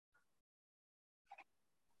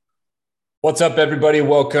What's up, everybody?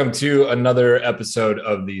 Welcome to another episode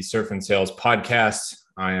of the Surf and Sales podcast.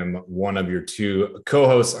 I am one of your two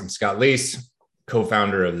co-hosts. I'm Scott Leese,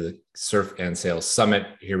 co-founder of the Surf and Sales Summit,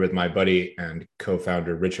 here with my buddy and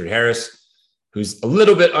co-founder Richard Harris, who's a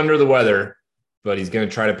little bit under the weather, but he's going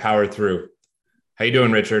to try to power through. How you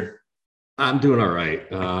doing, Richard? I'm doing all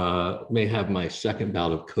right. May have my second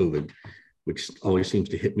bout of COVID, which always seems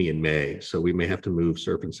to hit me in May. So we may have to move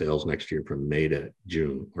Surf and Sales next year from May to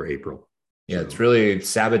June or April. Yeah, it's really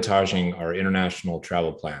sabotaging our international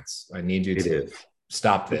travel plans. I need you to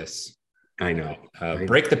stop this. I know.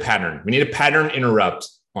 Break the pattern. We need a pattern interrupt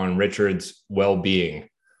on Richard's well-being.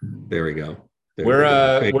 There we go.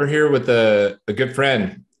 We're here with a good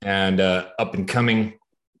friend and up-and-coming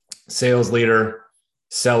sales leader,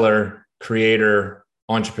 seller, creator,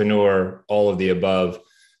 entrepreneur, all of the above.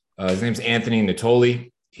 His name's Anthony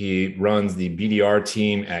Natoli. He runs the BDR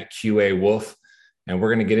team at QA Wolf. And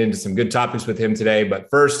we're going to get into some good topics with him today. But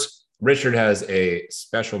first, Richard has a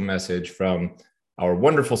special message from our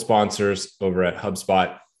wonderful sponsors over at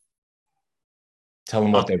HubSpot. Tell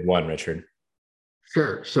them what they've won, Richard.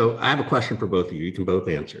 Sure. So I have a question for both of you. You can both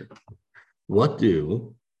answer. What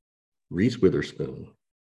do Reese Witherspoon,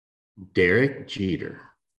 Derek Jeter,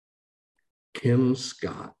 Kim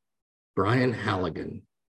Scott, Brian Halligan,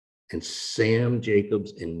 and Sam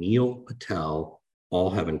Jacobs and Neil Patel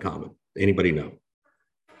all have in common? Anybody know?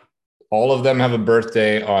 All of them have a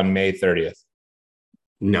birthday on May 30th.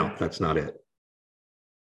 No, that's not it.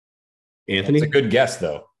 Anthony? It's a good guess,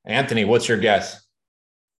 though. Anthony, what's your guess?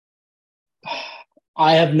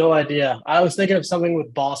 I have no idea. I was thinking of something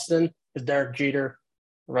with Boston, with Derek Jeter,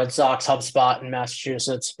 Red Sox, HubSpot in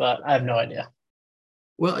Massachusetts, but I have no idea.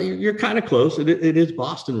 Well, you're kind of close. It is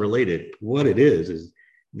Boston related. What it is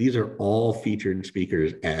these are all featured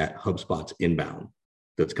speakers at HubSpot's Inbound.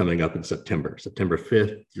 That's coming up in September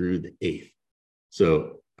 5th through the 8th.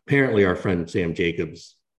 So apparently our friend Sam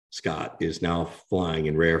Jacobs, Scott, is now flying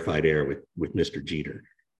in rarefied air with Mr. Jeter.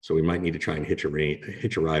 So we might need to try and hitch a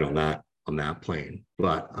ride on that plane.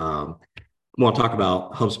 But I want to talk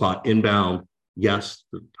about HubSpot Inbound. Yes,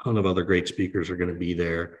 a ton of other great speakers are going to be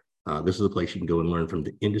there. This is a place you can go and learn from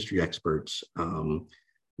the industry experts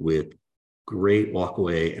with great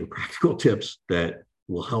walkaway and practical tips that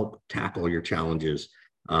will help tackle your challenges.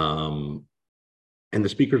 And the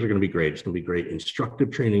speakers are going to be great. It's going to be great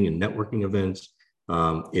instructive training and networking events.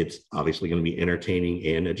 It's obviously going to be entertaining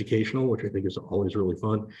and educational, which I think is always really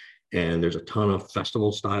fun. And there's a ton of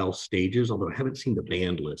festival style stages, although I haven't seen the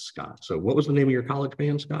band list, Scott. So what was the name of your college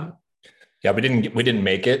band, Scott? Yeah, we didn't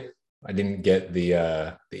make it. I didn't get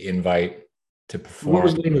the invite to perform. What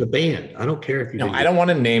was the name of the band? I don't care if you. No, I don't want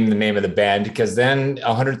to name the name of the band because then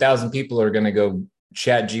 100,000 people are going to go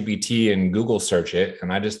Chat GPT and Google search it,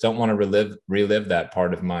 and I just don't want to relive that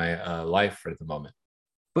part of my life for the moment.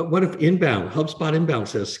 But what if HubSpot Inbound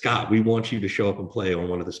says, Scott, we want you to show up and play on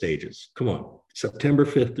one of the stages? Come on, September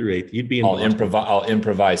 5th through 8th. You'd be in. I'll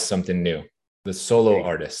improvise something new. The solo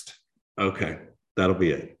artist. Okay, that'll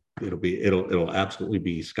be it. It'll absolutely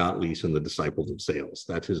be Scott Leese and the Disciples of Sales.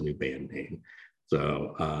 That's his new band name.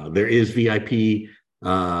 So there is VIP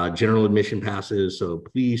general admission passes. So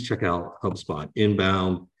please check out HubSpot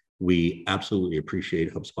Inbound. We absolutely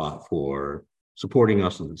appreciate HubSpot for supporting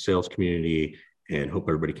us in the sales community and hope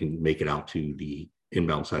everybody can make it out to the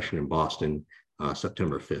Inbound session in Boston,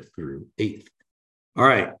 September 5th through 8th. All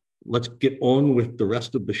right, let's get on with the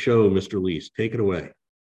rest of the show, Mr. Leese. Take it away.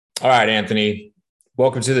 All right, Anthony.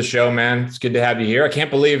 Welcome to the show, man. It's good to have you here. I can't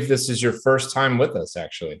believe this is your first time with us,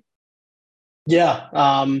 actually.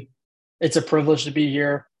 Yeah. It's a privilege to be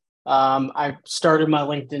here. I started my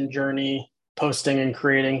LinkedIn journey posting and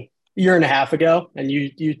creating a year and a half ago, and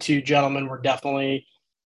you two gentlemen were definitely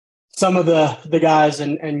some of the guys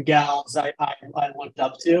and gals I looked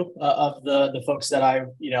up to of the folks that I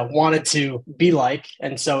wanted to be like,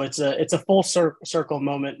 and so it's a full circle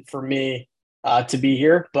moment for me to be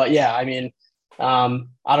here. But yeah, I mean,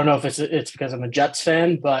 I don't know if it's because I'm a Jets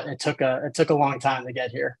fan, but it took a long time to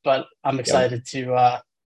get here. But I'm excited to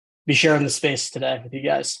be sharing the space today with you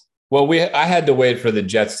guys. Well, I had to wait for the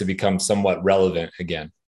Jets to become somewhat relevant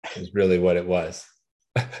again. Is really what it was.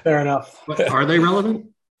 Fair enough. Are they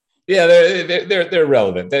relevant? Yeah, they're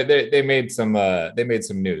relevant. They made some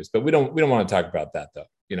news, but we don't want to talk about that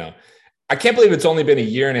though. I can't believe it's only been a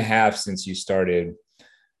year and a half since you started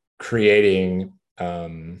creating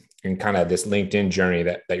in kind of this LinkedIn journey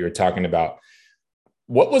that you're talking about.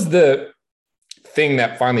 What was the thing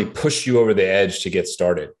that finally pushed you over the edge to get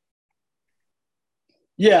started?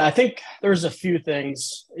 Yeah, I think there's a few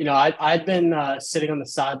things. I'd been sitting on the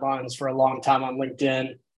sidelines for a long time on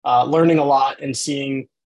LinkedIn, learning a lot and seeing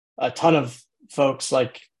a ton of folks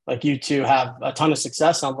like you two have a ton of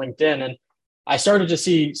success on LinkedIn. And I started to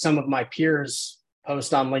see some of my peers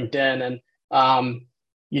post on LinkedIn, and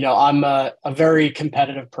I'm a very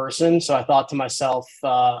competitive person. So I thought to myself,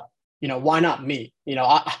 why not me?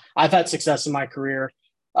 I've had success in my career.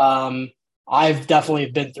 I've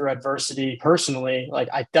definitely been through adversity personally. Like,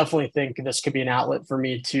 I definitely think this could be an outlet for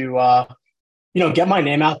me to, get my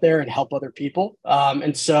name out there and help other people.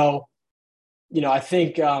 And so, I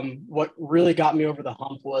think what really got me over the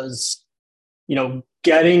hump was,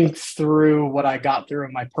 getting through what I got through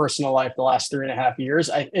in my personal life the last 3.5 years.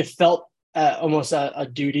 It felt almost a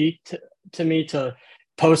duty to me to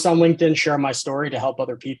post on LinkedIn, share my story to help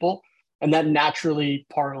other people. And that naturally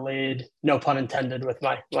parlayed, no pun intended, with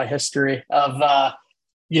my history of,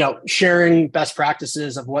 sharing best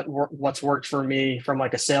practices of what's worked for me from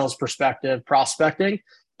like a sales perspective, prospecting,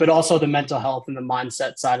 but also the mental health and the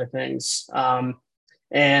mindset side of things.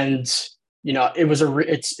 It's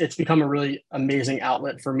become a really amazing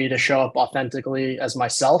outlet for me to show up authentically as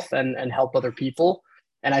myself and help other people.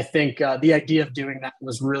 And I think the idea of doing that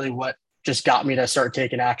was really what just got me to start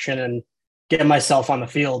taking action and get myself on the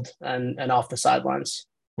field and off the sidelines.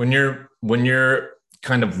 When you're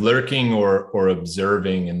kind of lurking or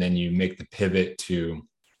observing, and then you make the pivot to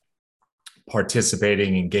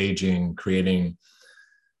participating, engaging, creating,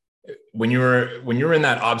 when you're in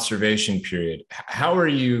that observation period, how are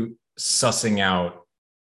you sussing out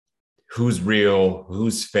who's real,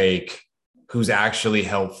 who's fake, who's actually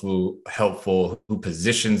helpful, who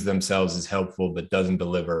positions themselves as helpful but doesn't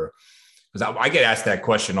deliver? Because I get asked that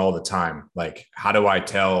question all the time. Like, how do I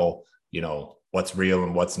tell, what's real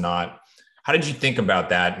and what's not? How did you think about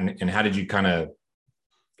that? And how did you kind of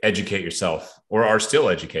educate yourself, or are still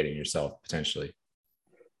educating yourself potentially?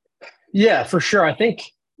 Yeah, for sure. I think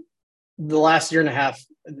the last 1.5 years,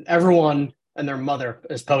 everyone and their mother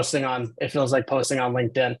is posting on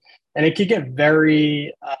LinkedIn, and it could get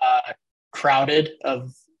very crowded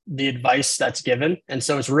of the advice that's given. And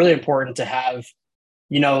so it's really important to have,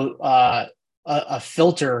 a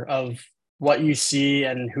filter of what you see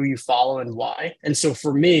and who you follow and why. And so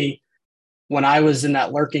for me, when I was in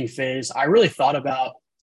that lurking phase, I really thought about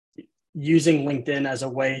using LinkedIn as a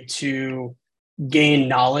way to gain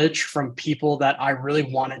knowledge from people that I really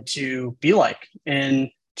wanted to be like in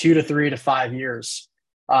 2 to 3 to 5 years.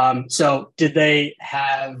 So did they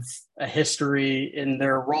have a history in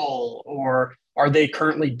their role, or are they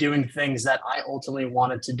currently doing things that I ultimately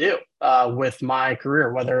wanted to do with my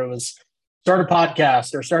career, whether it was start a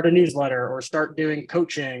podcast or start a newsletter or start doing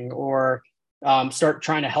coaching or start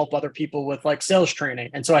trying to help other people with like sales training.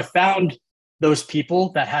 And so I found those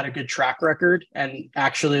people that had a good track record and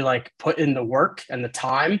actually like put in the work and the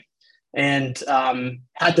time and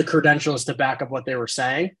had the credentials to back up what they were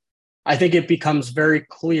saying. I think it becomes very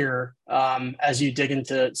clear as you dig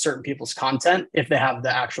into certain people's content if they have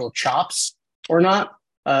the actual chops or not,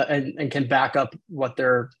 and can back up what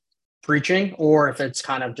they're preaching, or if it's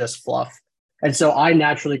kind of just fluff. And so I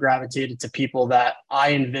naturally gravitated to people that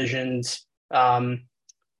I envisioned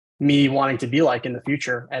me wanting to be like in the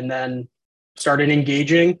future, and then started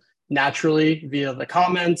engaging naturally via the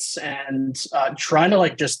comments and trying to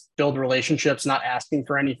like just build relationships, not asking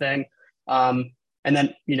for anything. And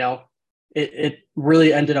then, it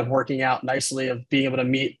really ended up working out nicely of being able to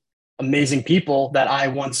meet amazing people that I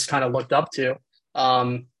once kind of looked up to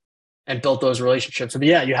and built those relationships. So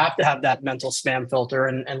yeah, you have to have that mental spam filter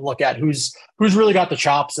and look at who's really got the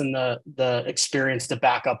chops and the experience to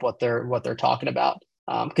back up what they're talking about.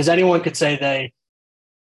 Because anyone could say they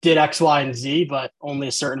did X, Y, and Z, but only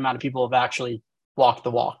a certain amount of people have actually walked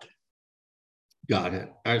the walk. Got it.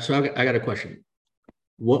 All right. So I got a question.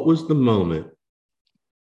 What was the moment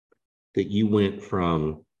that you went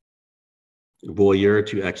from voyeur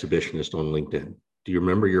to exhibitionist on LinkedIn? Do you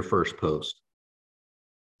remember your first post?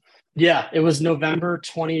 Yeah, it was November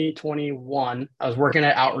 2021. I was working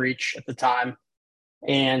at Outreach at the time.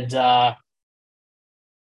 And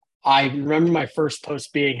I remember my first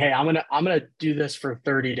post being, hey, I'm gonna do this for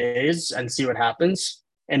 30 days and see what happens.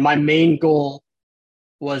 And my main goal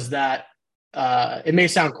was that it may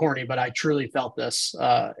sound corny, but I truly felt this.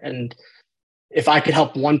 And if I could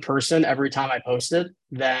help one person every time I posted,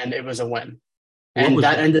 then it was a win. And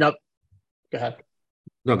that ended up, go ahead.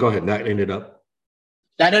 No, go ahead.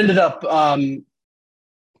 That ended up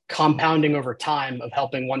compounding over time of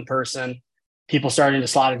helping one person. People starting to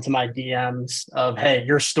slide into my DMs of, hey,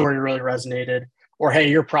 your story really resonated, or hey,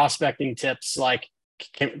 your prospecting tips, like,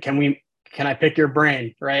 can I pick your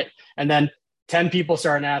brain, right? And then 10 people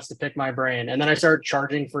started to ask to pick my brain. And then I started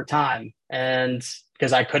charging for time, and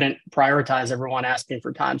because I couldn't prioritize everyone asking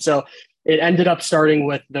for time. So it ended up starting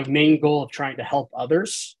with the main goal of trying to help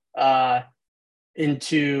others. By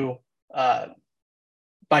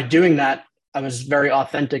doing that, I was very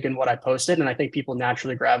authentic in what I posted, and I think people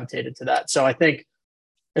naturally gravitated to that. So I think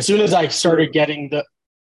as soon as I started getting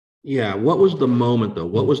what was the moment though?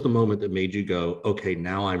 What was the moment that made you go, okay,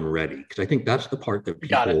 now I'm ready? Because I think that's the part that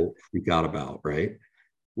people freak out about, right?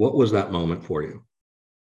 What was that moment for you?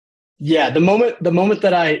 Yeah, the moment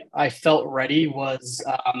that I felt ready was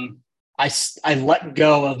I let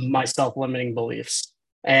go of my self-limiting beliefs.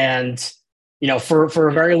 And for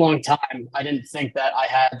a very long time, I didn't think that I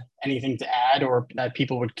had anything to add or that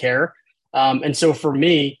people would care. And so for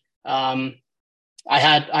me, I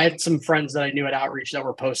had some friends that I knew at Outreach that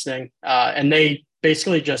were posting, and they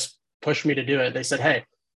basically just pushed me to do it. They said, "Hey,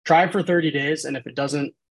 try it for 30 days, and if it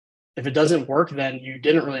doesn't work, then you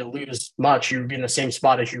didn't really lose much. You'd be in the same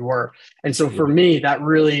spot as you were." And so for me, that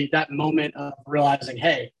moment of realizing,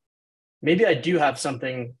 hey, maybe I do have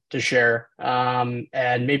something to share, and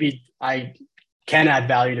maybe I can add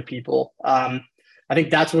value to people. I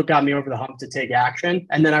think that's what got me over the hump to take action.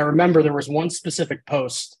 And then I remember there was one specific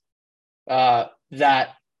post that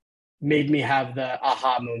made me have the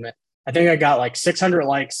aha moment. I think I got like 600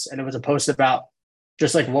 likes, and it was a post about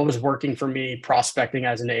just like what was working for me prospecting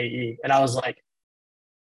as an AE. And I was like,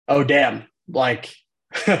 oh, damn, like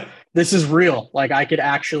this is real. Like I could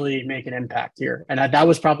actually make an impact here. And that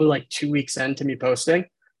was probably like 2 weeks into me posting.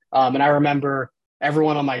 And I remember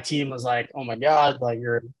everyone on my team was like, oh my God, like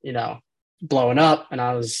you're, blowing up. And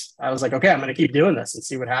I was like, okay, I'm going to keep doing this and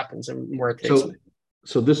see what happens and where it takes me.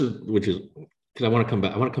 So this is, which is, because I want to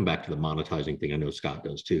come back to the monetizing thing. I know Scott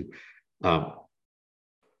does too. On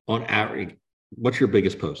average, what's your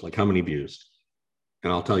biggest post? Like how many views?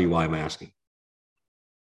 And I'll tell you why I'm asking.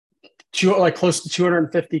 Like close to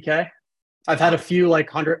 250K. I've had a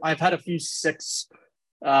few six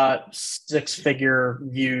figure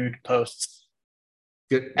viewed posts.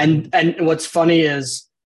 Good. And what's funny is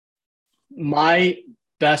my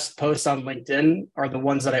best posts on LinkedIn are the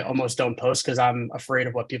ones that I almost don't post because I'm afraid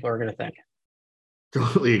of what people are going to think.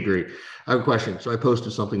 Totally agree. I have a question. So I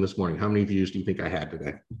posted something this morning. How many views do you think I had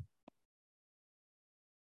today?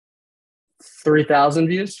 3,000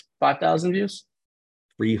 views, 5,000 views.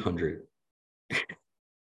 300.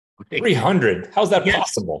 300. How's that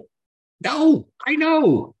possible? No, I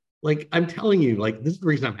know. Like I'm telling you, like this is the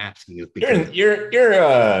reason I'm asking is because you're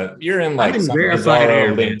in like some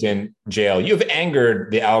bizarro LinkedIn man. jail. You've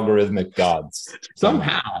angered the algorithmic gods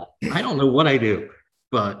somehow. I don't know what I do,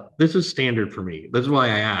 but this is standard for me. That's why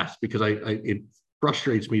I asked, because it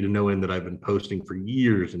frustrates me to knowing that I've been posting for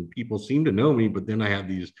years and people seem to know me, but then I have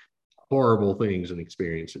these horrible things and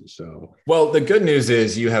experiences. So, well, the good news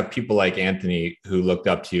is you have people like Anthony who looked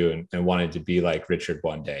up to you and wanted to be like Richard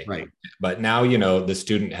one day. Right. But now, the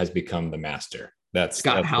student has become the master.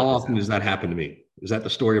 Scott, how often does that happen to me? Is that the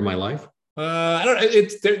story of my life? I don't know.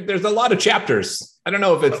 There's a lot of chapters. I don't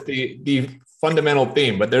know if it's the fundamental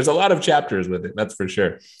theme, but there's a lot of chapters with it. That's for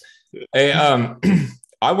sure. Hey,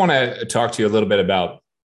 I want to talk to you a little bit about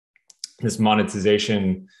this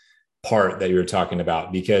monetization part that you were talking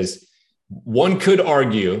about, because one could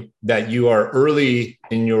argue that you are early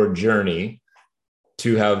in your journey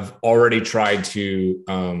to have already tried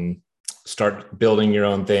to start building your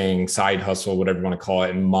own thing, side hustle, whatever you want to call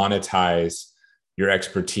it, and monetize your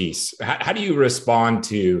expertise. How do you respond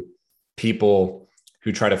to people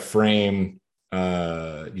who try to frame,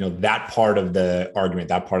 that part of the argument,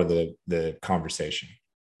 that part of the conversation?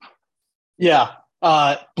 Yeah.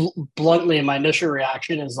 Bluntly, my initial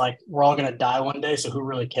reaction is like, we're all going to die one day. So who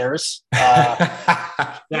really cares?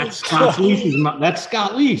 That's Scott Leese's. That's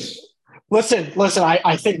Scott Leese. Listen,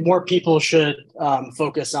 I think more people should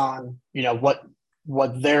focus on,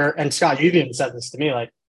 what they're, and Scott, you've even said this to me,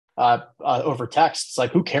 like over text. It's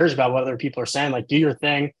like, who cares about what other people are saying? Like, do your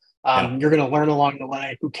thing. You're going to learn along the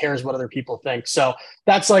way. Who cares what other people think? So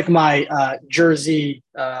that's like my Jersey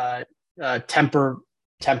temper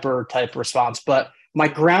type response. But my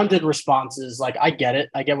grounded response is like, I get it.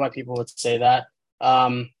 I get why people would say that.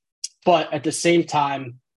 But at the same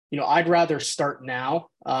time, I'd rather start now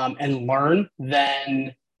and learn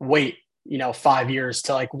than wait, 5 years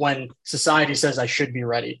to like when society says I should be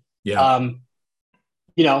ready. Yeah.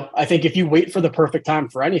 I think if you wait for the perfect time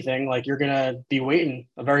for anything, like you're going to be waiting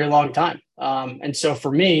a very long time. And so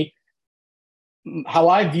for me, how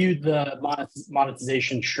I viewed the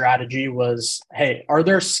monetization strategy was, hey, are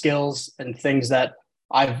there skills and things that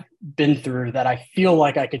I've been through that I feel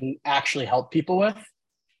like I can actually help people with?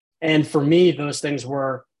 And for me, those things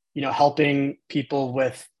were, helping people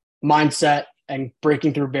with mindset and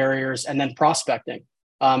breaking through barriers and then prospecting.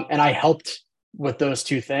 And I helped with those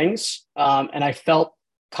two things. And I felt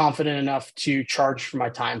confident enough to charge for my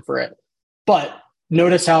time for it. But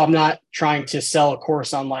notice how I'm not trying to sell a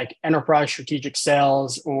course on like enterprise strategic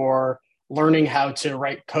sales or learning how to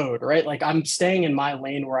write code, right? Like I'm staying in my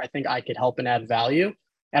lane where I think I could help and add value.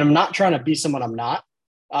 And I'm not trying to be someone I'm not.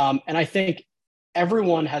 And I think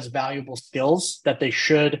everyone has valuable skills that they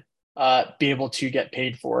should be able to get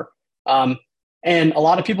paid for. And a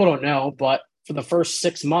lot of people don't know, but for the first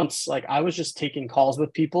 6 months, like I was just taking calls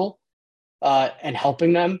with people and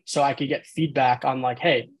helping them so I could get feedback on like,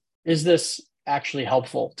 hey, is this actually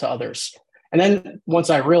helpful to others? And then once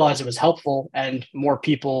I realized it was helpful and more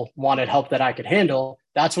people wanted help that I could handle,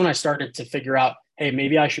 that's when I started to figure out, hey,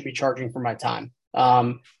 maybe I should be charging for my time.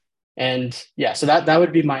 And yeah, so that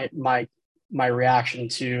would be my reaction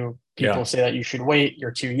to people say that you should wait,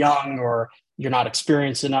 you're too young, or you're not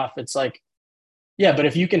experienced enough. It's like, yeah, but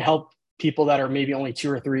if you can help people that are maybe only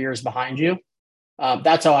 2 or 3 years behind you,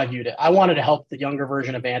 that's how I viewed it. I wanted to help the younger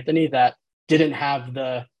version of Anthony that didn't have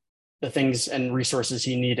the things and resources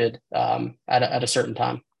he needed at a certain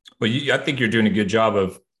time. Well, I think you're doing a good job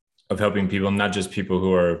of helping people, not just people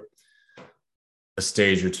who are a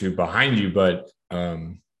stage or two behind you, but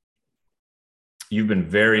you've been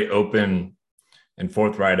very open and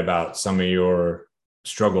forthright about some of your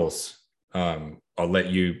struggles. I'll let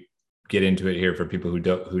you get into it here for people who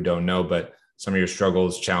don't know, but some of your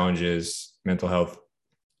struggles, challenges, mental health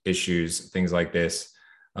issues, things like this,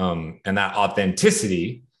 and that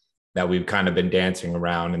authenticity that we've kind of been dancing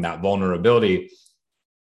around, and that vulnerability.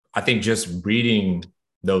 I think just reading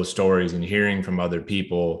those stories and hearing from other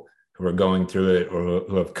people who are going through it or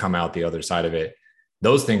who have come out the other side of it,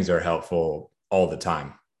 those things are helpful all the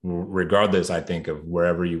time, regardless, I think, of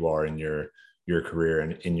wherever you are in your career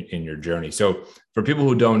and in your journey. So for people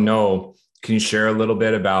who don't know, can you share a little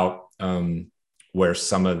bit about where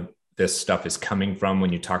some of this stuff is coming from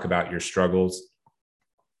when you talk about your struggles?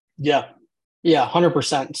 Yeah,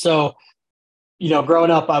 100%. So,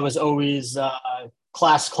 growing up, I was always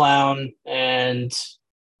class clown, and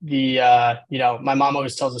my mom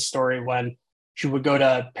always tells a story when she would go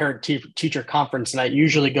to parent teacher conference night,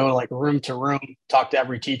 usually go like room to room, talk to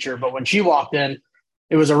every teacher. But when she walked in,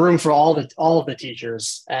 it was a room for all of the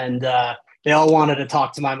teachers, and they all wanted to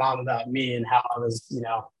talk to my mom about me and how I was,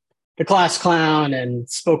 the class clown, and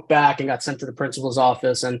spoke back and got sent to the principal's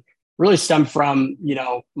office. And really stemmed from,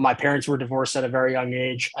 my parents were divorced at a very young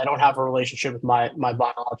age. I don't have a relationship with my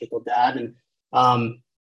biological dad. And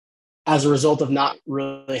as a result of not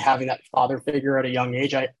really having that father figure at a young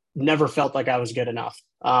age, I never felt like I was good enough.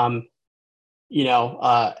 And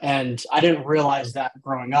I didn't realize that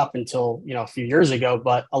growing up until, a few years ago,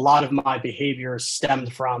 but a lot of my behaviors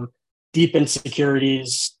stemmed from deep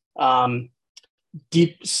insecurities,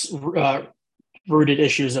 deep rooted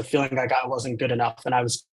issues of feeling like I wasn't good enough. And I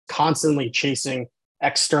was constantly chasing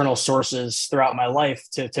external sources throughout my life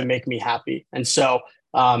to make me happy. And so,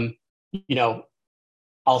 I'll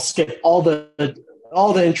skip all the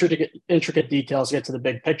intricate details to get to the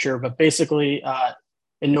big picture. But basically,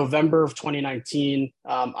 in November of 2019,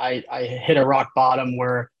 I hit a rock bottom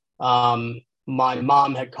where my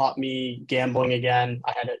mom had caught me gambling again.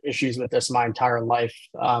 I had issues with this my entire life,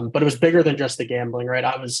 but it was bigger than just the gambling, right?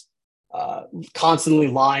 I was constantly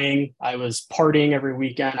lying. I was partying every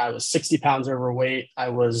weekend. I was 60 pounds overweight. I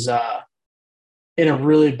was in a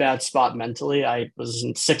really bad spot mentally. I was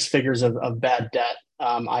in 6 figures of bad debt.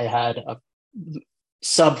 I had a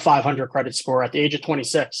sub 500 credit score at the age of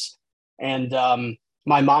 26. And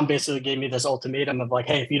my mom basically gave me this ultimatum of like,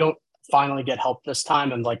 hey, if you don't finally get help this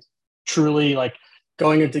time and like truly like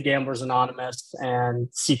going into Gamblers Anonymous and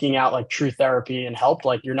seeking out like true therapy and help,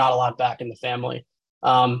 like you're not allowed back in the family.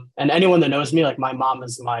 And anyone that knows me, like my mom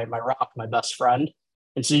is my rock, my best friend.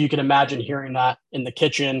 And so you can imagine hearing that in the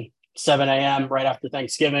kitchen, 7 a.m. right after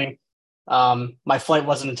Thanksgiving. My flight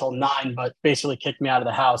wasn't until 9, but basically kicked me out of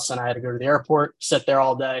the house, and I had to go to the airport, sit there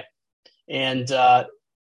all day. And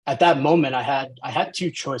at that moment, I had 2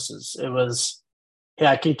 choices. It was, hey,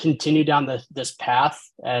 I can continue down this path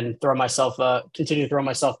and continue to throw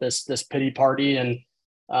myself this pity party, and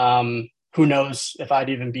who knows if I'd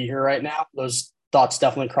even be here right now. Those thoughts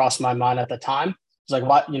definitely crossed my mind at the time. It's like,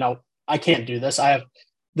 what, I can't do this. I have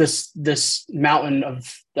this mountain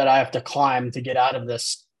that I have to climb to get out of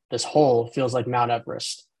this hole. It feels like Mount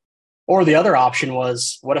Everest. Or the other option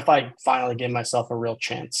was, what if I finally gave myself a real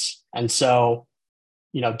chance? And so,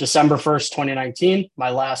 December 1st, 2019, my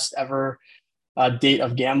last ever date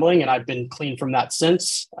of gambling, and I've been clean from that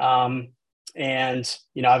since. And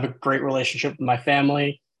I have a great relationship with my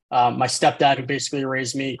family. My stepdad, who basically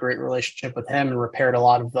raised me, great relationship with him, and repaired a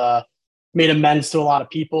lot of made amends to a lot of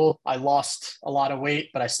people. I lost a lot of weight,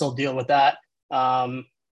 but I still deal with that.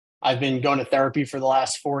 I've been going to therapy for the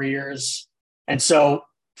last 4 years. And so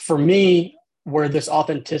for me, where this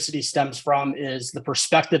authenticity stems from is the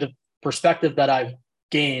perspective that I've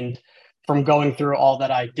gained from going through all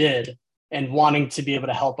that I did and wanting to be able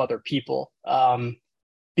to help other people.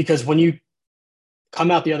 Because when you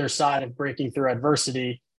come out the other side of breaking through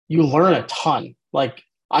adversity, you learn a ton. Like,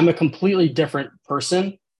 I'm a completely different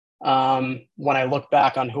person when I look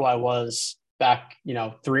back on who I was back,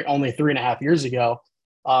 only 3.5 years ago.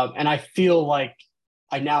 And I feel like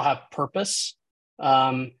I now have purpose.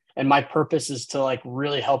 And my purpose is to like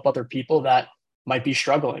really help other people that might be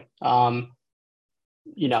struggling. And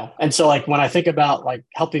so like when I think about like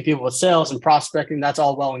helping people with sales and prospecting, that's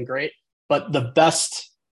all well and great. But the best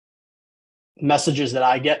messages that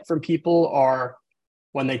I get from people are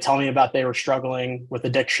when they tell me about they were struggling with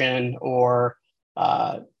addiction or,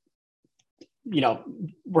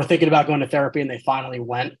 we're thinking about going to therapy and they finally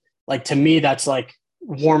went. Like, to me, that's like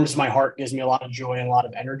warms my heart, gives me a lot of joy and a lot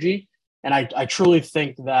of energy. And I truly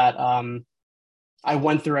think that I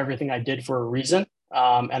went through everything I did for a reason.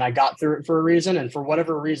 And I got through it for a reason. And for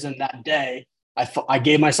whatever reason that day, I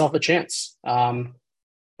gave myself a chance.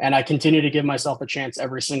 And I continue to give myself a chance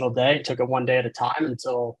every single day. It took it one day at a time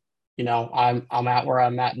until, I'm at where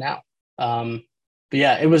I'm at now. But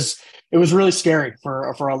yeah, it was really scary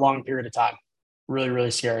for a long period of time. Really,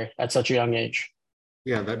 really scary at such a young age.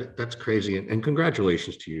 Yeah, that's crazy. And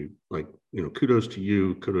congratulations to you. Like, kudos to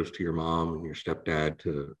you, kudos to your mom and your stepdad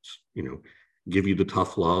to, give you the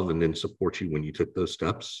tough love and then support you when you took those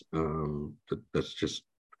steps. That's just,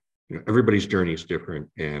 everybody's journey is different.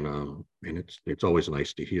 And it's always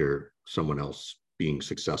nice to hear someone else being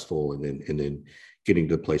successful and then getting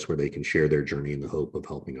to the place where they can share their journey in the hope of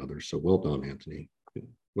helping others. So well done, Anthony.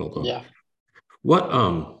 Well done. Yeah. What, I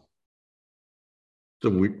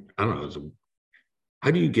don't know,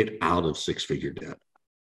 how do you get out of six-figure debt?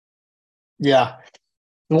 Yeah.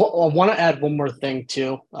 Well, I want to add one more thing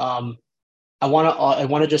too. I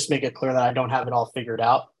want to just make it clear that I don't have it all figured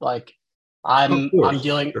out. Like, I'm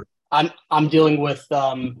dealing with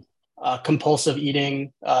compulsive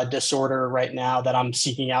eating disorder right now that I'm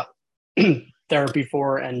seeking out therapy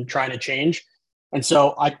for and trying to change. And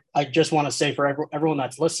so I just want to say for everyone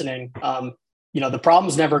that's listening, the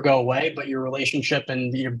problems never go away, but your relationship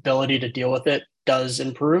and the ability to deal with it does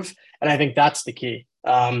improve. And I think that's the key.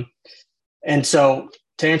 And so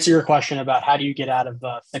to answer your question about how do you get out of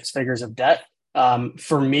 6 figures of debt,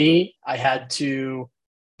 for me, I had to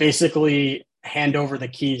basically hand over the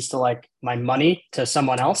keys to like my money to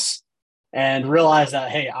someone else and realize that,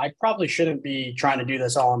 hey, I probably shouldn't be trying to do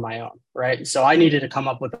this all on my own. Right. So I needed to come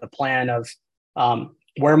up with a plan of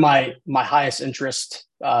where my highest interest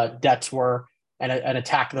debts were and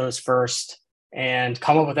attack those first and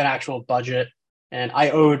come up with an actual budget. And I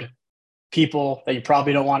owed people that you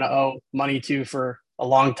probably don't want to owe money to for a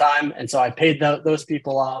long time. And so I paid those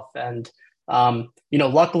people off. And,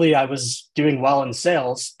 luckily I was doing well in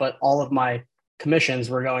sales, but all of my commissions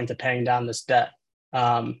were going to paying down this debt.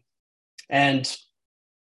 For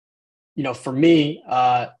me,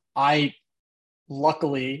 I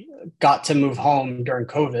luckily got to move home during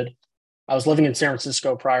COVID. I was living in San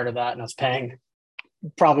Francisco prior to that, and I was paying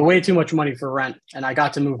probably way too much money for rent. And I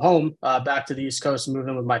got to move home back to the East Coast and move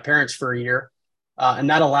in with my parents for a year. And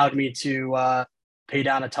that allowed me to pay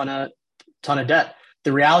down a ton of debt.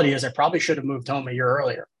 The reality is I probably should have moved home a year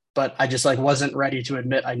earlier, but I just wasn't ready to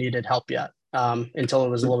admit I needed help yet until it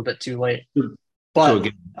was a little bit too late. But so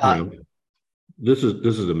again, this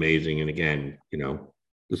is amazing. And again,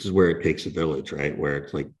 this is where it takes a village, right? Where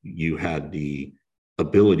it's like you had the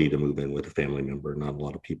ability to move in with a family member. Not a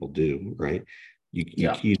lot of people do, right? You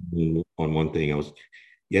keyed me on one thing.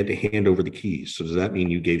 You had to hand over the keys. So does that mean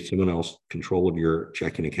you gave someone else control of your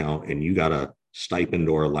checking account and you got a stipend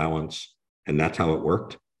or allowance, and that's how it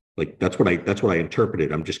worked? Like, that's what I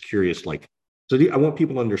interpreted. I'm just curious. Like, so I want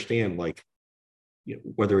people to understand, like,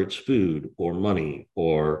 whether it's food or money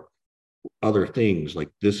or other things, like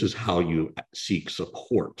this is how you seek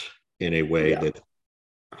support in a way that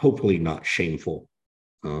hopefully not shameful.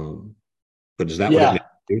 But is that what it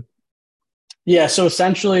meant? Yeah. So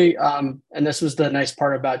essentially, and this was the nice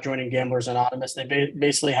part about joining Gamblers Anonymous, they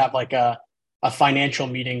basically have like a financial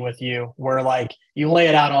meeting with you where like you lay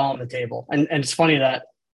it out all on the table. And it's funny that,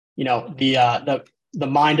 the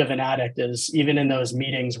mind of an addict is even in those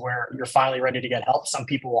meetings where you're finally ready to get help. Some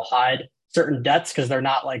people will hide certain debts because they're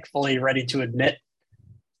not like fully ready to admit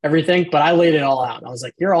everything. But I laid it all out. I was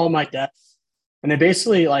like, here are all my debts. And they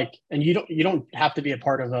basically like, and you don't have to be a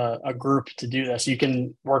part of a group to do this. You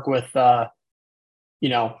can work with,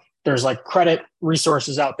 there's like credit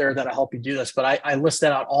resources out there that'll help you do this. But I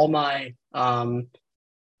listed out all my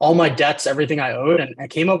debts, everything I owed, and I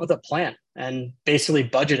came up with a plan and basically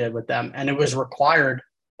budgeted with them. And it was required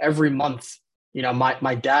every month. You know,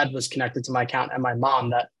 my dad was connected to my account and my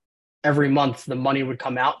mom, that every month the money would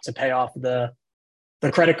come out to pay off the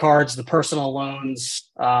credit cards, the personal loans.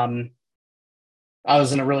 I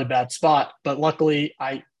was in a really bad spot, but luckily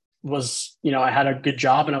I had a good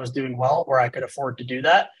job and I was doing well where I could afford to do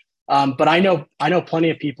that. But I know plenty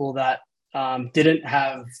of people that didn't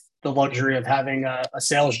have the luxury of having a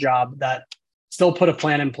sales job that still put a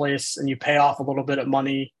plan in place, and you pay off a little bit of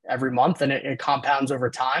money every month, and it compounds over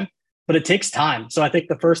time, but it takes time. So I think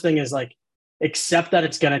the first thing is like, accept that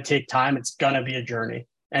it's going to take time. It's going to be a journey,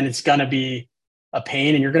 and it's going to be a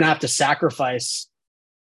pain, and you're going to have to sacrifice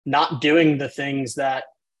not doing the things that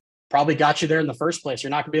probably got you there in the first place. You're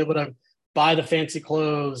not going to be able to buy the fancy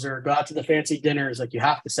clothes or go out to the fancy dinners. Like, you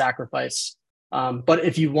have to sacrifice. But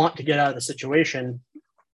if you want to get out of the situation,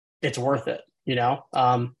 it's worth it, you know?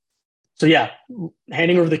 So yeah,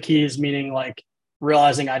 handing over the keys, meaning like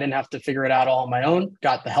realizing I didn't have to figure it out all on my own,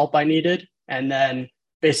 got the help I needed, and then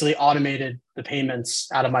basically automated the payments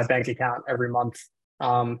out of my bank account every month.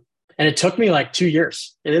 And it took me like 2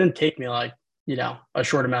 years. It didn't take me like, you know, a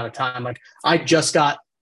short amount of time. Like, I just got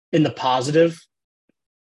in the positive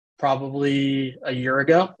probably a year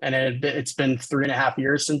ago, and it's been 3.5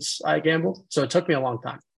 years since I gambled. So it took me a long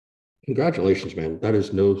time. Congratulations, man. That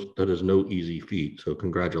is no easy feat. So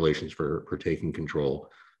congratulations for taking control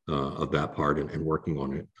of that part and working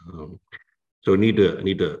on it. So I need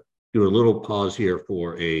to do a little pause here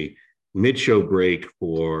for a mid-show break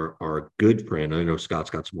for our good friend. I know Scott's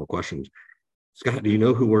got some more questions. Scott, do you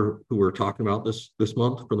know who we're talking about this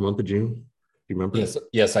month, for the month of June? Do you remember?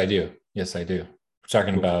 Yes, I do. We're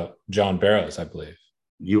talking about John Barrows, I believe.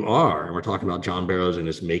 You are, and we're talking about John Barrows and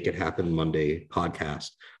his Make It Happen Monday podcast.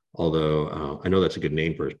 Although I know that's a good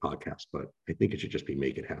name for his podcast, but I think it should just be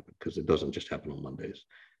Make It Happen, because it doesn't just happen on Mondays.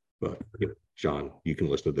 But John, you can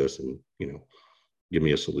listen to this and give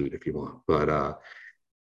me a salute if you want. But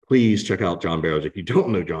please check out John Barrows. If you don't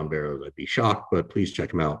know John Barrows, I'd be shocked, but please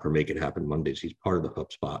check him out for Make It Happen Mondays. He's part of the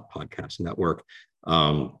HubSpot podcast network.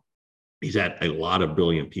 He's had a lot of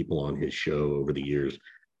brilliant people on his show over the years,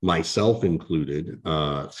 myself included,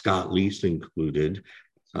 Scott Least included.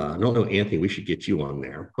 I don't know, Anthony, we should get you on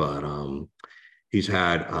there, but he's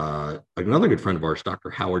had another good friend of ours, Dr.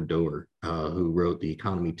 Howard Dover, who wrote the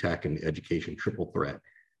Economy, Tech, and Education Triple Threat.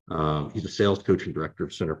 He's a sales coach and director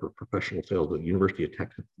of Center for Professional Sales at the University of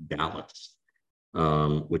Texas, Dallas,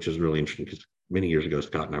 which is really interesting, because many years ago,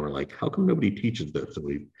 Scott and I were like, how come nobody teaches this? And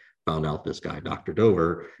we found out this guy, Dr.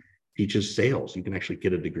 Dover, teaches sales. You can actually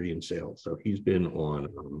get a degree in sales. So he's been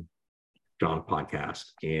on John's podcast,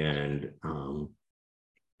 and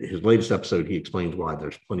his latest episode, he explains why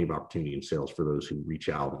there's plenty of opportunity in sales for those who reach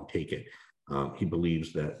out and take it. He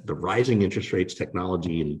believes that the rising interest rates,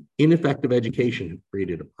 technology, and ineffective education have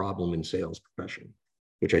created a problem in sales profession,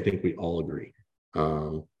 which I think we all agree.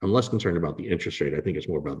 I'm less concerned about the interest rate. I think it's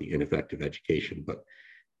more about the ineffective education. But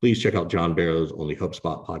please check out John Barrows on the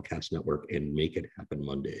HubSpot Podcast Network and Make It Happen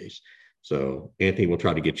Mondays. So Anthony, we'll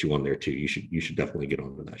try to get you on there too. You should definitely get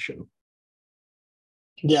onto that show.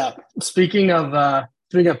 Yeah. Speaking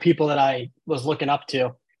of people that I was looking up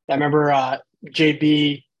to, I remember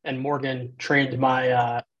JB and Morgan trained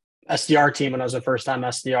my SDR team when I was a first-time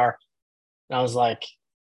SDR. And I was like,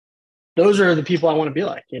 those are the people I want to be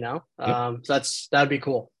like, Yep. So that'd be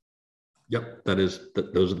cool. Yep, those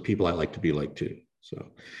are the people I like to be like too. So,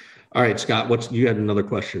 all right, Scott, you had another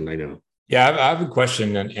question, I know. Yeah, I have a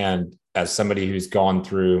question, and as somebody who's gone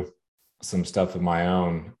through some stuff of my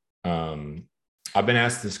own, I've been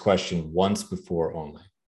asked this question once before only,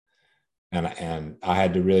 and I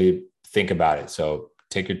had to really think about it. So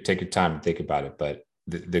take your time to think about it. But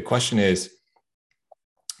the question is,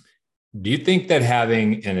 do you think that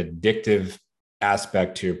having an addictive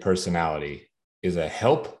aspect to your personality is a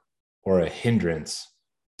help or a hindrance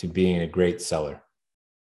to being a great seller?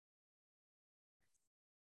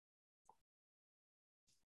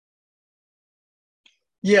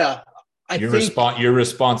 Yeah. Your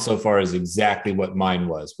response so far is exactly what mine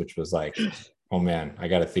was, which was like, oh man, I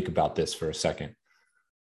got to think about this for a second.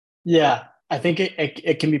 Yeah, I think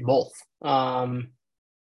it can be both.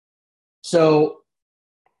 So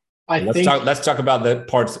let's talk about the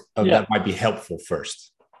parts of that might be helpful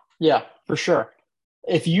first. Yeah, for sure.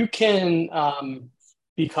 If you can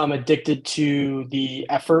become addicted to the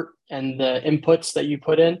effort and the inputs that you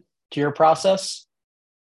put in to your process,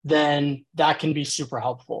 then that can be super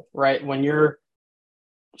helpful, right? When you're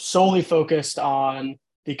solely focused on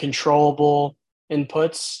the controllable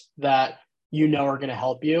inputs that you know are going to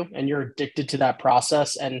help you, and you're addicted to that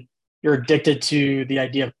process, and you're addicted to the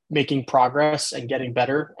idea of making progress and getting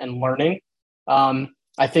better and learning.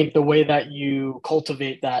 I think the way that you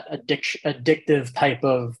cultivate that addictive type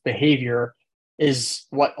of behavior is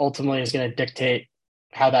what ultimately is going to dictate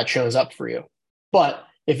how that shows up for you. But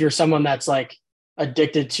if you're someone that's like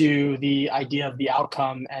addicted to the idea of the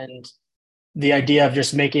outcome and the idea of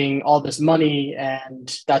just making all this money,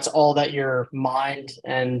 and that's all that your mind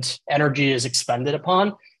and energy is expended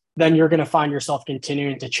upon, then you're going to find yourself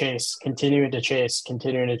continuing to chase.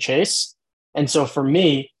 And so for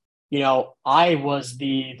me, I was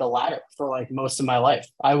the latter for like most of my life.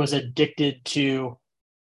 I was addicted to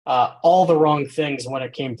all the wrong things when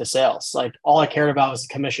it came to sales. Like all I cared about was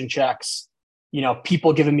the commission checks,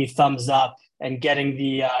 people giving me thumbs up and getting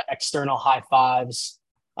the external high fives.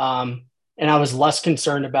 And I was less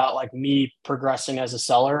concerned about like me progressing as a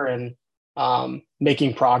seller and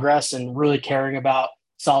making progress and really caring about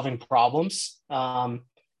solving problems. And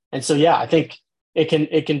so, yeah, I think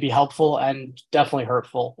it can be helpful and definitely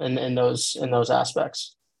hurtful in those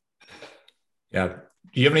aspects. Yeah.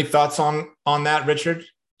 Do you have any thoughts on that, Richard?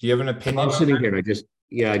 Do you have an opinion? I'm sitting here and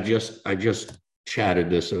I just chatted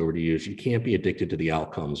this over to you. You can't be addicted to the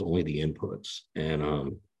outcomes, only the inputs.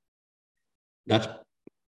 And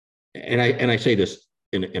I say this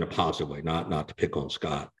in a positive way, not to pick on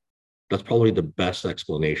Scott. That's probably the best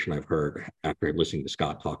explanation I've heard after listening to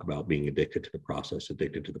Scott talk about being addicted to the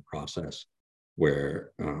process,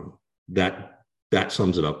 where that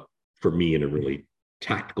sums it up for me in a really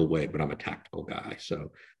tactical way, but I'm a tactical guy.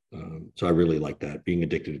 So I really like that. Being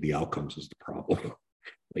addicted to the outcomes is the problem,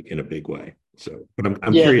 like in a big way. So, but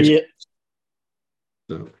I'm curious.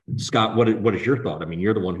 So, Scott, what is your thought? I mean,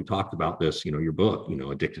 you're the one who talked about this, your book,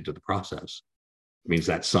 Addicted to the Process. I mean, does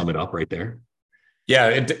that sum it up right there? Yeah,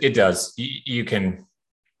 it does. You can,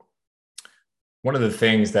 one of the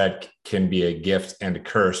things that can be a gift and a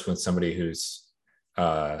curse when somebody who's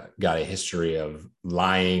got a history of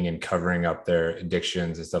lying and covering up their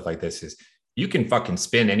addictions and stuff like this is you can fucking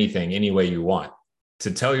spin anything any way you want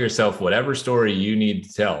to tell yourself whatever story you need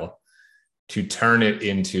to tell to turn it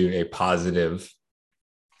into a positive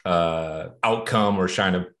outcome or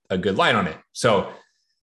shine a good light on it. So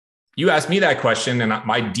you asked me that question and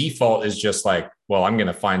my default is just like, well, I'm going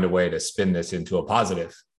to find a way to spin this into a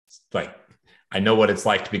positive. Like, I know what it's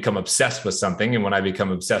like to become obsessed with something. And when I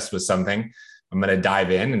become obsessed with something, I'm going to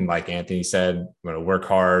dive in. And like Anthony said, I'm going to work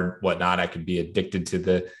hard, whatnot. I could be addicted to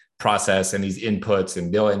the process and these inputs,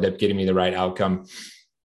 and they'll end up getting me the right outcome.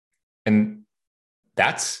 And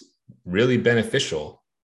that's really beneficial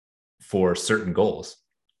for certain goals.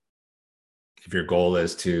 If your goal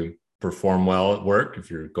is to perform well at work,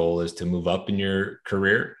 if your goal is to move up in your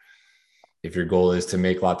career, if your goal is to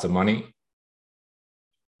make lots of money,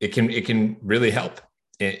 it can really help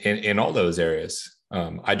in all those areas.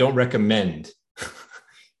 I don't recommend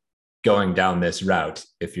going down this route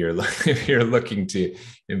if you're looking to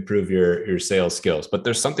improve your sales skills, but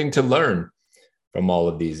there's something to learn from all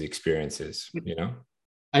of these experiences.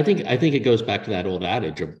 I think it goes back to that old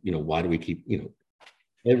adage of why do we keep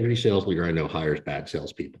every sales leader I know hires bad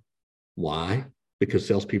salespeople. Why? Because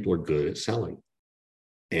salespeople are good at selling,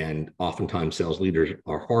 and oftentimes sales leaders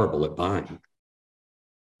are horrible at buying.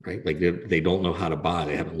 Right? Like they don't know how to buy.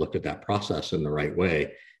 They haven't looked at that process in the right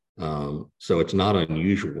way. So it's not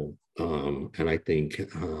unusual. And I think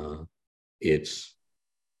it's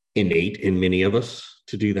innate in many of us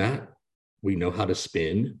to do that. We know how to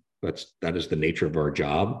spin. That is the nature of our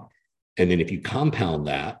job. And then if you compound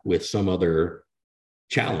that with some other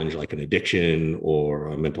challenge, like an addiction or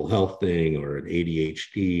a mental health thing or an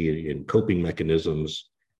ADHD and coping mechanisms,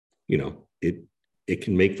 it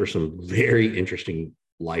can make for some very interesting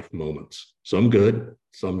life moments. Some good,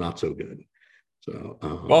 some not so good. So,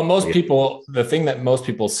 well, people, the thing that most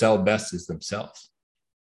people sell best is themselves.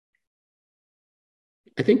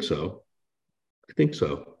 I think so.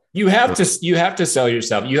 You have to sell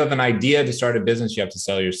yourself. You have an idea to start a business. You have to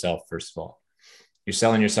sell yourself. First of all, you're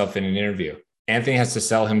selling yourself in an interview. Anthony has to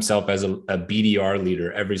sell himself as a BDR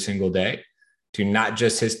leader every single day to not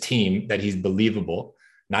just his team, that he's believable,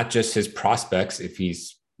 not just his prospects, if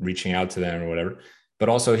he's reaching out to them or whatever, but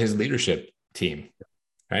also his leadership team,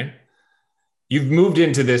 right? You've moved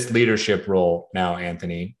into this leadership role now,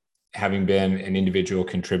 Anthony, having been an individual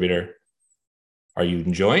contributor. Are you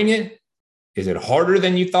enjoying it? Is it harder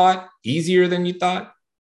than you thought? Easier than you thought?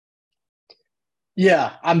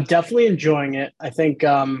 Yeah, I'm definitely enjoying it. I think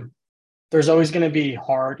there's always going to be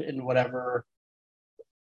hard in whatever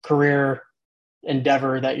career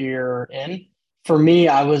endeavor that you're in. For me,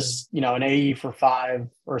 I was, an AE for 5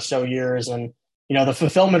 or so years, and the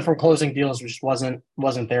fulfillment from closing deals just wasn't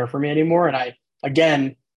there for me anymore. And I,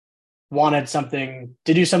 again, wanted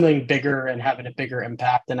to do something bigger and having a bigger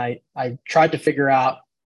impact. And I tried to figure out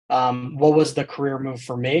what was the career move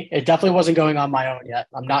for me. It definitely wasn't going on my own yet.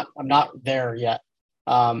 I'm not there yet.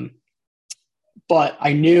 But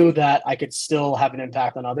I knew that I could still have an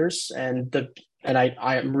impact on others, and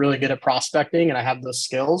I am really good at prospecting, and I have those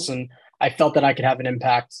skills, and I felt that I could have an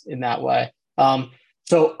impact in that way.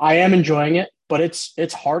 So I am enjoying it, but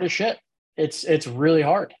it's hard as shit. It's really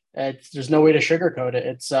hard. There's no way to sugarcoat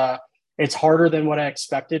it. It's harder than what I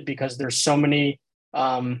expected because there's so many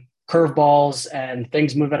curveballs and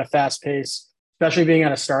things move at a fast pace, especially being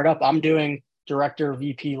at a startup. I'm doing director,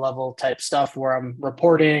 VP level type stuff where I'm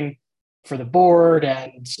reporting for the board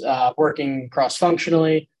and working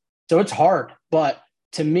cross-functionally. So it's hard, but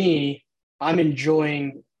to me, I'm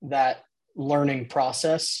enjoying that learning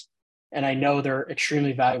process. And I know they're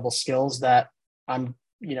extremely valuable skills that I'm,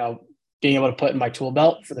 being able to put in my tool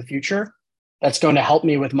belt for the future. That's going to help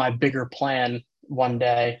me with my bigger plan one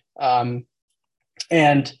day. And,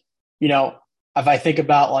 if I think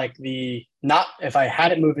about if I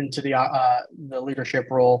hadn't moved into the leadership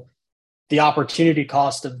role, the opportunity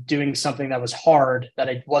cost of doing something that was hard that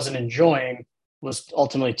I wasn't enjoying was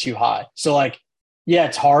ultimately too high. So yeah,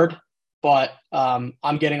 it's hard, but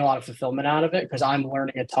I'm getting a lot of fulfillment out of it because I'm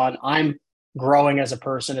learning a ton. I'm growing as a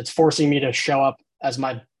person. It's forcing me to show up as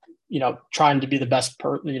my, trying to be the best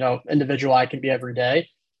individual I can be every day,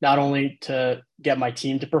 not only to get my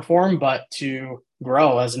team to perform, but to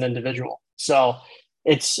grow as an individual. So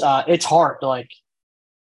it's hard. No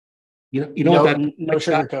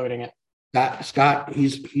sugarcoating it. Scott,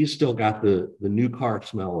 he's still got the new car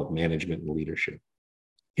smell of management and leadership.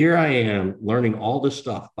 Here I am learning all this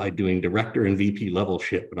stuff by doing director and VP level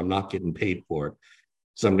shit, but I'm not getting paid for it.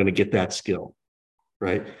 So I'm going to get that skill,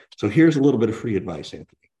 right? So here's a little bit of free advice,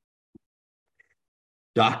 Anthony.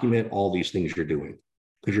 Document all these things you're doing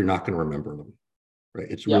because you're not going to remember them, right?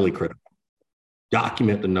 It's really critical.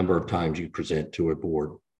 Document the number of times you present to a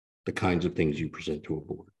board, the kinds of things you present to a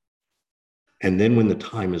board. And then when the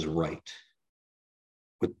time is right,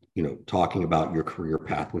 with talking about your career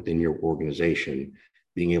path within your organization,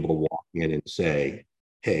 being able to walk in and say,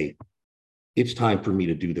 hey, it's time for me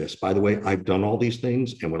to do this. By the way, I've done all these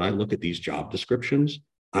things. And when I look at these job descriptions,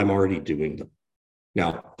 I'm already doing them.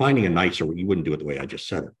 Now, finding a nicer, you wouldn't do it the way I just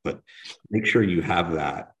said it, but make sure you have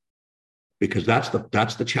that, because that's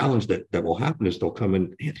the challenge that will happen is they'll come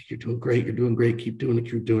in, Anthony, you're doing great, keep doing it,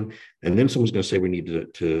 keep doing. And then someone's going to say, we need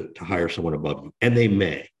to hire someone above you. And they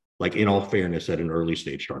may, in all fairness, at an early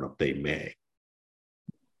stage startup, they may.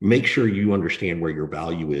 Make sure you understand where your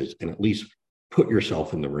value is and at least put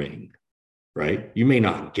yourself in the ring, right? You may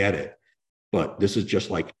not get it, but this is just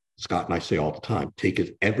like Scott and I say all the time, take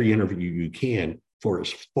every interview you can for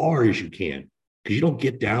as far as you can, because you don't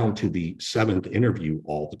get down to the 7th interview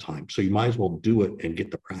all the time. So you might as well do it and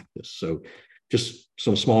get the practice. So just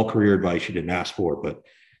some small career advice you didn't ask for, but,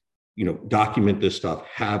 document this stuff,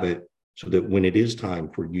 have it so that when it is time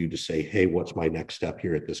for you to say, hey, what's my next step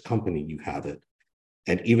here at this company, you have it.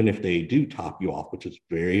 And even if they do top you off, which is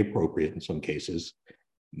very appropriate in some cases,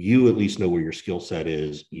 you at least know where your skill set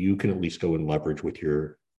is. You can at least go and leverage with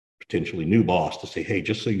your potentially new boss to say, hey,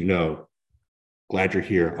 just so you know, glad you're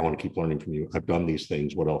here. I want to keep learning from you. I've done these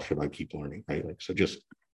things. What else should I keep learning? Right.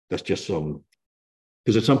 That's just some,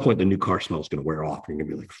 because at some point the new car smell is going to wear off. And you're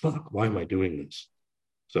going to be like, fuck, why am I doing this?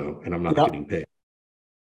 So, and I'm not getting paid.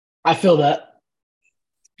 I feel that.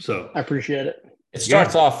 So I appreciate it. It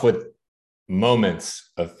starts off with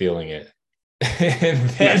moments of feeling it. And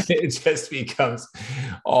then it just becomes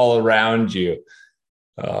all around you.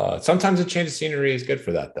 Sometimes a change of scenery is good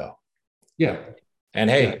for that, though. Yeah. And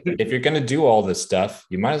hey, if you're going to do all this stuff,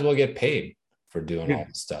 you might as well get paid for doing all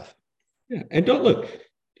this stuff. Yeah. And don't look,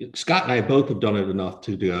 Scott and I both have done it enough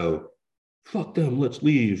to go, fuck them, let's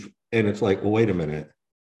leave. And it's like, well, wait a minute.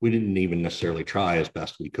 We didn't even necessarily try as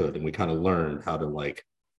best we could. And we kind of learned how to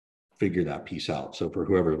figure that piece out. So for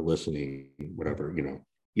whoever's listening, whatever,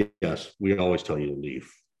 yes, we always tell you to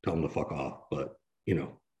leave, tell them to fuck off, but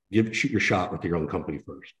shoot your shot with your own company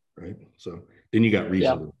first. Right. So then you got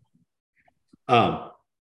reason. Yeah.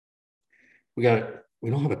 We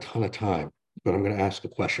don't have a ton of time, but I'm going to ask a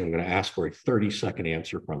question. I'm going to ask for a 30-second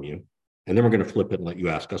answer from you, and then we're going to flip it and let you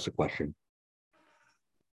ask us a question.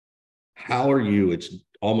 How are you? It's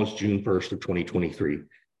almost June 1st of 2023.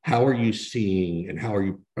 How are you seeing, and how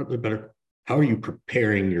are you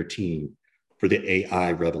preparing your team for the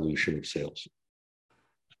AI revolution of sales?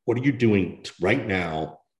 What are you doing right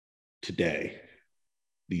now, today,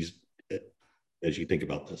 as you think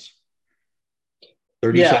about this?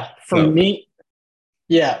 30 seconds. For me,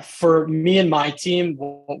 Yeah, for me and my team,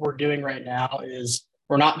 what we're doing right now is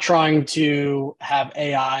we're not trying to have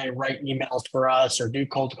AI write emails for us or do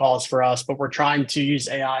cold calls for us, but we're trying to use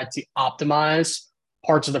AI to optimize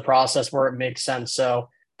parts of the process where it makes sense. So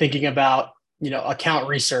thinking about, account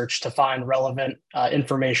research to find relevant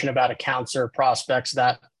information about accounts or prospects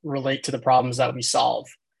that relate to the problems that we solve.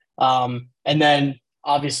 And then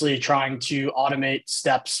obviously trying to automate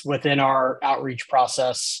steps within our outreach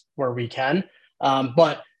process where we can.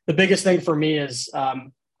 But the biggest thing for me is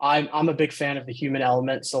I'm a big fan of the human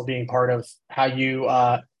element still being part of how you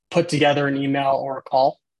put together an email or a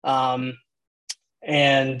call. But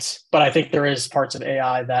I think there is parts of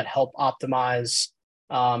AI that help optimize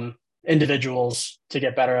individuals to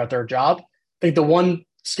get better at their job. I think the one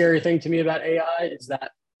scary thing to me about AI is that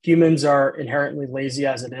humans are inherently lazy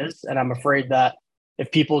as it is. And I'm afraid that if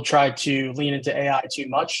people try to lean into AI too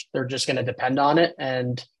much, they're just going to depend on it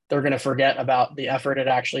and they're going to forget about the effort it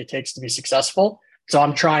actually takes to be successful. So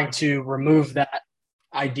I'm trying to remove that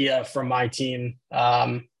idea from my team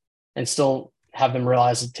and still have them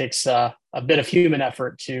realize it takes a bit of human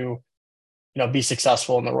effort to, be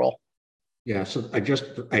successful in the role. Yeah. So this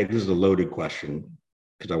is a loaded question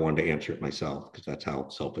because I wanted to answer it myself because that's how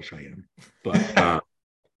selfish I am. But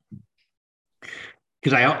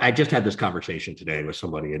because I just had this conversation today with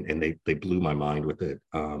somebody and they blew my mind with it.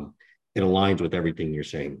 It aligns with everything you're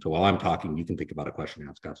saying. So while I'm talking, you can think about a question to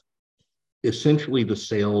ask us. Essentially, the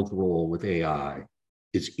sales role with AI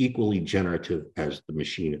is equally generative as the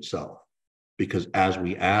machine itself, because as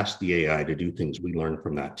we ask the AI to do things, we learn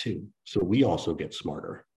from that too. So we also get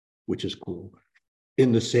smarter, which is cool.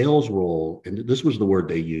 In the sales role, and this was the word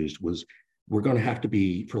they used, was we're going to have to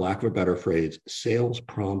be, for lack of a better phrase, sales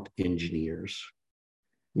prompt engineers,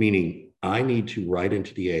 meaning I need to write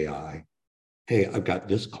into the AI, hey, I've got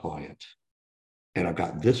this client and I've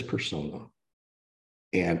got this persona,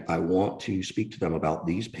 and I want to speak to them about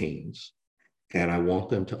these pains, and I want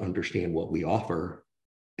them to understand what we offer.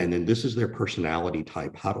 And then this is their personality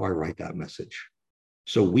type. How do I write that message?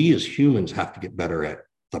 So we as humans have to get better at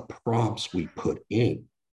the prompts we put in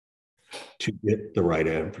to get the right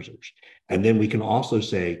answers. And then we can also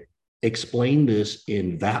say, explain this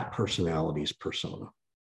in that personality's persona.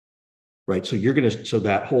 Right. So so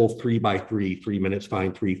that whole 3x3, 3 minutes,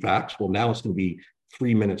 find 3 facts. Well, now it's going to be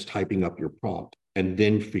 3 minutes typing up your prompt and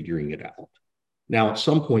then figuring it out. Now, at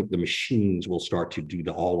some point, the machines will start to do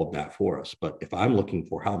all of that for us. But if I'm looking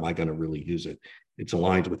for how am I going to really use it, it's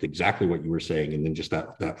aligned with exactly what you were saying. And then just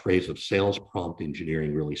that phrase of sales prompt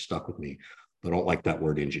engineering really stuck with me. I don't like that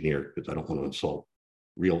word engineer because I don't want to insult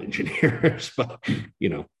real engineers. But,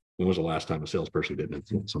 when was the last time a salesperson didn't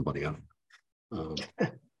insult somebody else?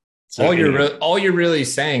 So all you're really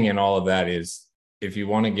saying in all of that is if you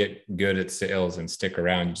want to get good at sales and stick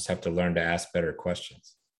around, you just have to learn to ask better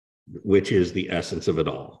questions. Which is the essence of it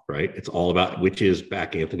all, right? It's all about, which is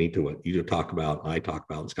back, Anthony, to what you talk about, I talk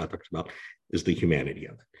about, and Scott talks about, is the humanity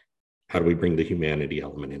of it. How do we bring the humanity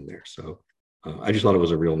element in there? So I just thought it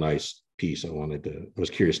was a real nice piece. I was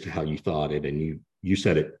curious to how you thought it, and you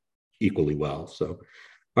said it equally well. So,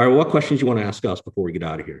 all right, what questions you want to ask us before we get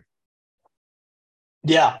out of here?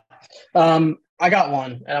 Yeah. I got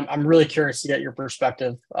one, and I'm really curious to get your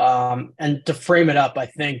perspective. And to frame it up, I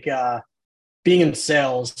think being in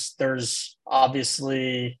sales, there's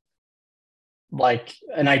obviously like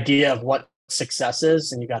an idea of what success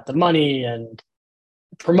is, and you got the money and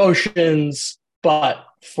promotions. But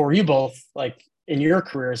for you both, like in your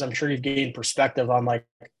careers, I'm sure you've gained perspective on like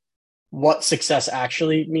what success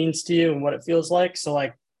actually means to you and what it feels like. So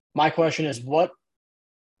like my question is, what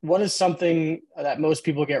is something that most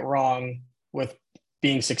people get wrong with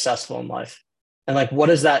being successful in life? And like, what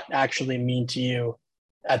does that actually mean to you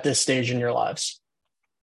at this stage in your lives?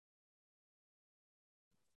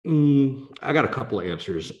 I got a couple of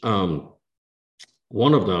answers.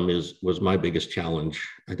 One of them was my biggest challenge.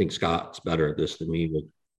 I think Scott's better at this than me, but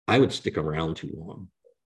I would stick around too long.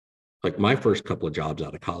 Like my first couple of jobs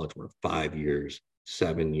out of college were 5 years,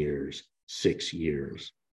 7 years, 6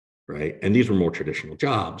 years, right? And these were more traditional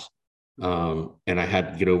jobs. And I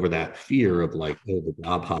had to get over that fear of like, oh, the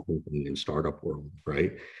job hopping thing in startup world,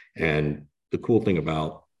 right? And the cool thing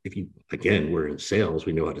about we're in sales,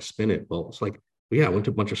 we know how to spin it. Well, it's like, yeah, I went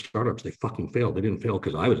to a bunch of startups. They fucking failed. They didn't fail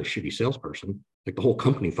because I was a shitty salesperson. Like the whole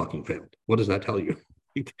company fucking failed. What does that tell you?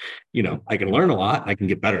 I can learn a lot. I can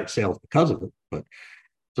get better at sales because of it. But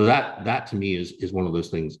so that to me is one of those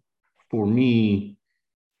things. For me,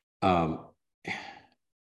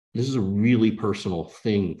 this is a really personal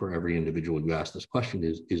thing for every individual you ask this question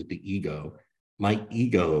is the ego. My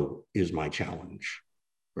ego is my challenge.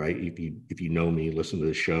 right? If you know me, listen to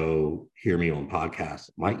the show, hear me on podcasts,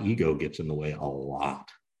 my ego gets in the way a lot.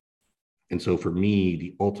 And so for me,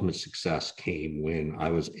 the ultimate success came when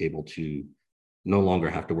I was able to no longer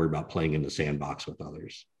have to worry about playing in the sandbox with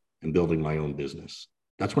others and building my own business.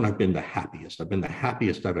 That's when I've been the happiest. I've been the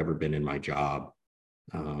happiest I've ever been in my job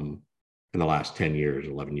in the last 10 years,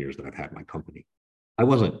 11 years that I've had my company. I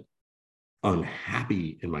wasn't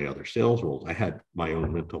unhappy in my other sales roles. I had my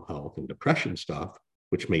own mental health and depression stuff,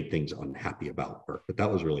 which made things unhappy about work, but that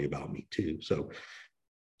was really about me too. So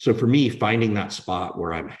for me, finding that spot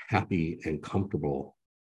where I'm happy and comfortable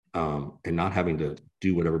and not having to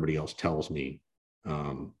do what everybody else tells me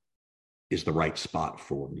is the right spot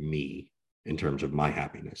for me in terms of my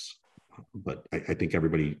happiness. But I think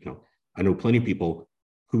everybody, I know plenty of people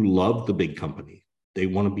who love the big company. They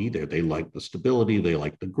want to be there. They like the stability. They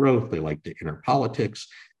like the growth. They like the inner politics.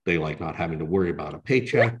 They like not having to worry about a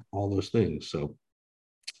paycheck, all those things. So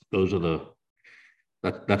those are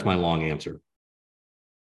that's my long answer.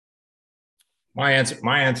 My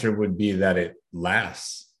answer would be that it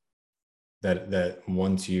lasts, that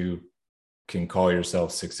once you can call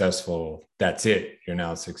yourself successful, that's it. You're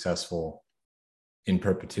now successful in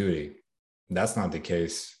perpetuity. That's not the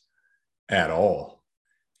case at all.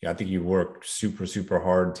 I think you work super, super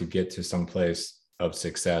hard to get to some place of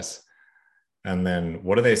success. And then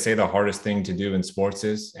what do they say the hardest thing to do in sports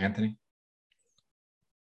is, Anthony?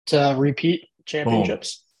 To repeat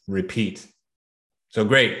championships. Boom. Repeat. So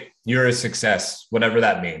great. You're a success, whatever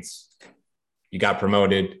that means. You got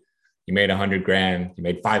promoted. You made $100,000. You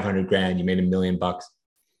made $500,000. You made $1 million.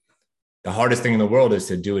 The hardest thing in the world is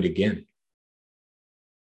to do it again.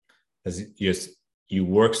 Because you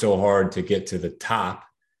work so hard to get to the top.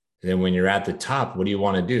 And then when you're at the top, what do you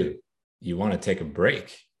want to do? You want to take a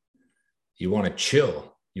break. You want to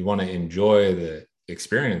chill. You want to enjoy the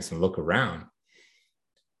experience and look around.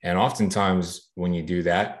 And oftentimes when you do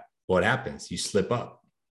that, what happens? You slip up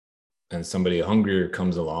and somebody hungrier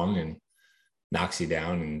comes along and knocks you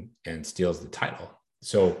down and steals the title.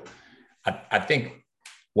 So I think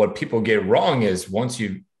what people get wrong is once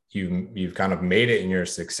you've kind of made it and you're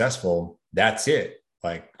successful, that's it.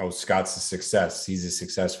 Like, oh, Scott's a success. He's a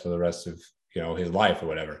success for the rest of, his life or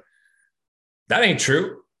whatever. That ain't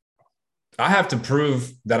true. I have to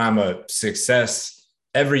prove that I'm a success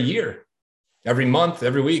every year, every month,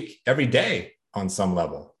 every week, every day on some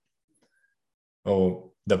level.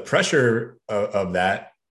 Oh, the pressure of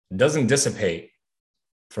that doesn't dissipate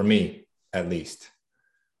for me, at least.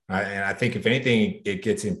 And I think if anything, it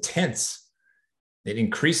gets intense. It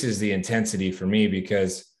increases the intensity for me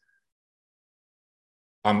because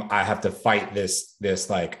I have to fight this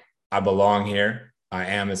like, I belong here. I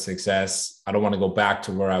am a success. I don't want to go back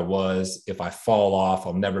to where I was. If I fall off,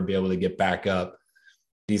 I'll never be able to get back up.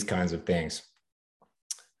 These kinds of things.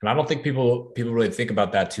 And I don't think people really think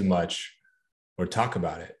about that too much or talk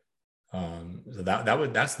about it. So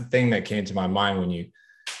that's the thing that came to my mind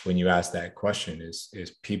when you asked that question is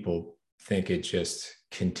people think it just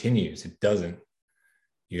continues. It doesn't.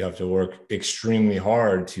 You have to work extremely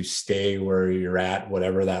hard to stay where you're at,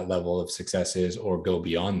 whatever that level of success is, or go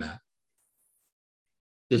beyond that.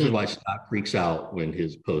 This is why Scott freaks out when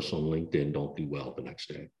his posts on LinkedIn don't do well the next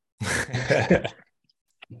day. Can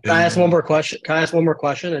I ask one more question?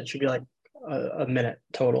 It should be like a minute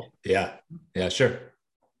total. Yeah, sure.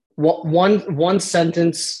 One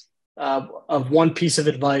sentence of one piece of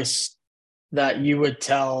advice that you would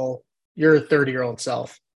tell your 30-year-old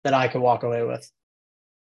self that I could walk away with.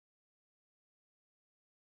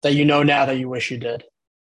 That you know now that you wish you did.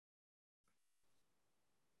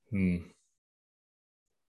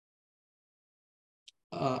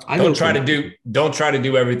 Don't try to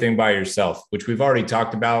do everything by yourself, which we've already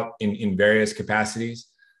talked about in various capacities,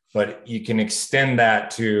 but you can extend that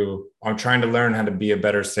to, I'm trying to learn how to be a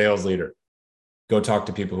better sales leader. Go talk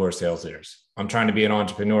to people who are sales leaders. I'm trying to be an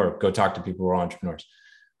entrepreneur. Go talk to people who are entrepreneurs.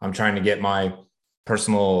 I'm trying to get my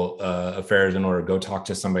personal affairs in order. Go talk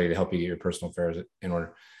to somebody to help you get your personal affairs in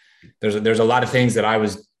order. There's a lot of things that I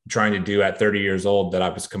was trying to do at 30 years old that I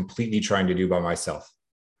was completely trying to do by myself.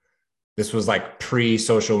 This was like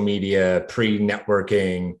pre-social media,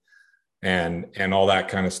 pre-networking, and all that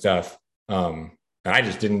kind of stuff. And I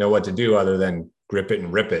just didn't know what to do other than grip it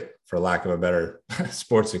and rip it, for lack of a better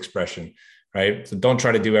sports expression, right? So don't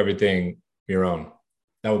try to do everything your own.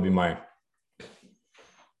 That would be my.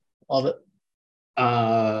 Love it.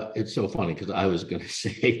 It's so funny because I was going to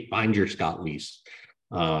say find your Scott Lease,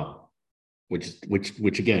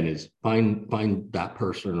 which again is find that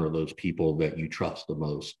person or those people that you trust the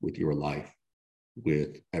most with your life,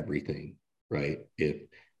 with everything, right? If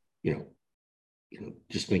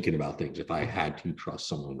just thinking about things. If I had to trust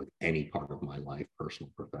someone with any part of my life,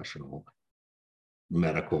 personal, professional,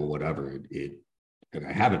 medical, whatever, and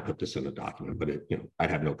I haven't put this in a document, but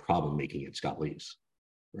I'd have no problem making it Scott Lee's,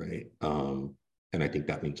 right? And I think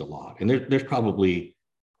that means a lot. And there's probably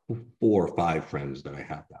 4 or 5 friends that I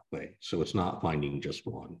have that way. So it's not finding just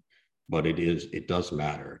one, but it does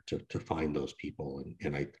matter to find those people.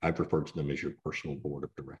 And I've referred to them as your personal board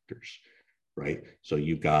of directors, right? So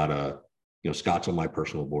you've got Scott's on my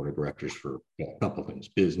personal board of directors for a couple of things: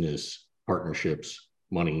 business, partnerships,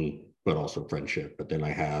 money, but also friendship. But then I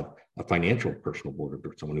have a financial personal board of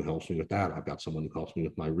directors, someone who helps me with that. I've got someone who helps me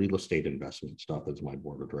with my real estate investment stuff as my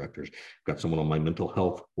board of directors. I've got someone on my mental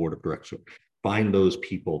health board of directors. So find those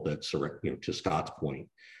people that surround, to Scott's point,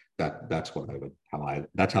 that's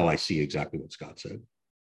how I see exactly what Scott said.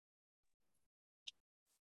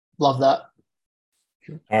 Love that.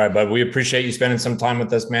 Sure. All right, bud. We appreciate you spending some time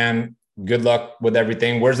with us, man. Good luck with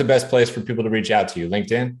everything. Where's the best place for people to reach out to you?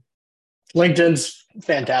 LinkedIn? LinkedIn's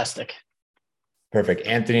fantastic. Perfect.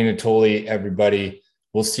 Anthony Natoli, everybody.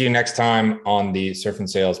 We'll see you next time on the Surf and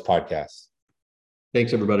Sales podcast.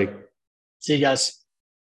 Thanks, everybody. See you guys.